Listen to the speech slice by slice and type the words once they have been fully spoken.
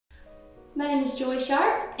My name is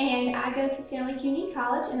Sharpe, and I go to Stanley Community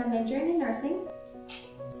College, and I'm majoring in nursing.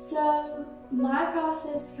 So my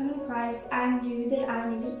process coming to Christ, I knew that I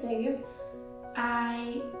needed a Savior.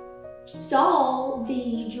 I saw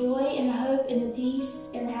the joy and the hope and the peace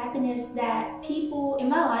and the happiness that people in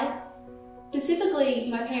my life, specifically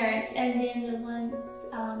my parents, and then the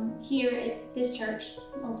ones here at this church,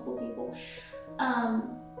 multiple people,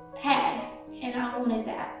 had, and I wanted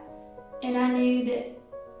that. And I knew that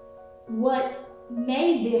what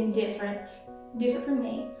made them different from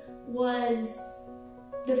me, was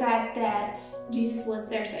the fact that Jesus was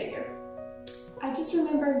their Savior. I just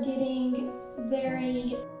remember getting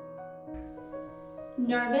very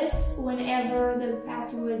nervous whenever the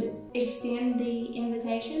pastor would extend the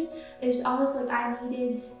invitation. It was always like I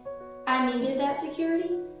needed that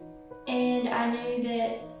security, and I knew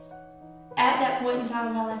that at that point in time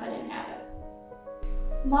in my life I didn't have it.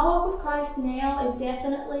 My walk with Christ now is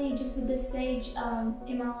definitely, just with this stage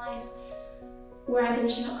in my life where I'm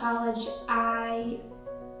finishing up college, I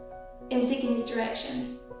am seeking His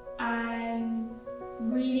direction. I'm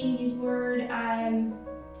reading His Word, I'm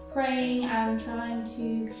praying, I'm trying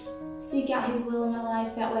to seek out His will in my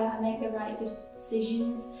life. That way I make the right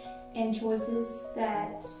decisions and choices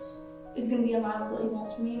that is going to be aligned with what He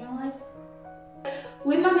wants for me in my life.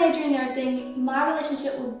 With my major in nursing, my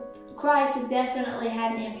relationship with Christ has definitely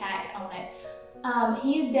had an impact on it.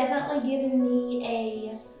 He has definitely given me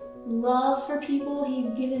a love for people.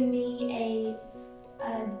 He's given me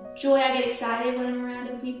a joy. I get excited when I'm around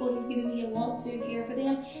other people. He's given me a want to care for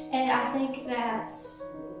them. And I think that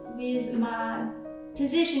with my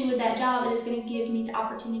position with that job, it is going to give me the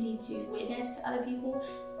opportunity to witness to other people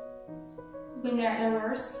when they're at their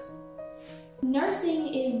worst.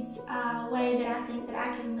 Nursing is a way that I think that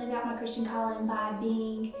I can live out my Christian calling by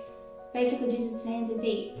being basically Jesus' hands and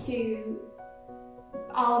feet to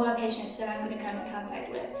all of my patients that I'm going to come in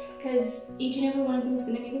contact with, because each and every one of them is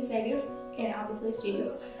going to need a Savior, and obviously it's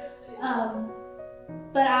Jesus.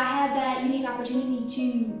 But I had that unique opportunity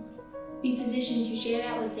to be positioned to share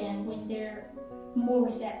that with them when they're more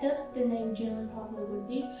receptive than they generally probably would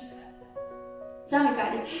be. So I'm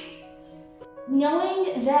excited.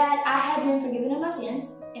 Knowing that I have been forgiven of my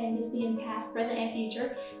sins, and this being past, present, and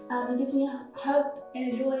future, it gives me a hope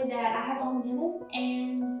and a joy that I have a home in heaven,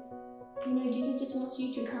 and you know, Jesus just wants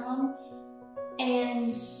you to come,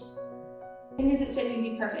 and He doesn't expect you to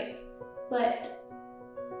be perfect, but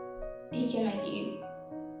He can make you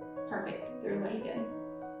perfect through what He did.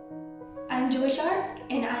 I'm Sharpe,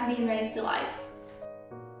 and I'm being raised to life.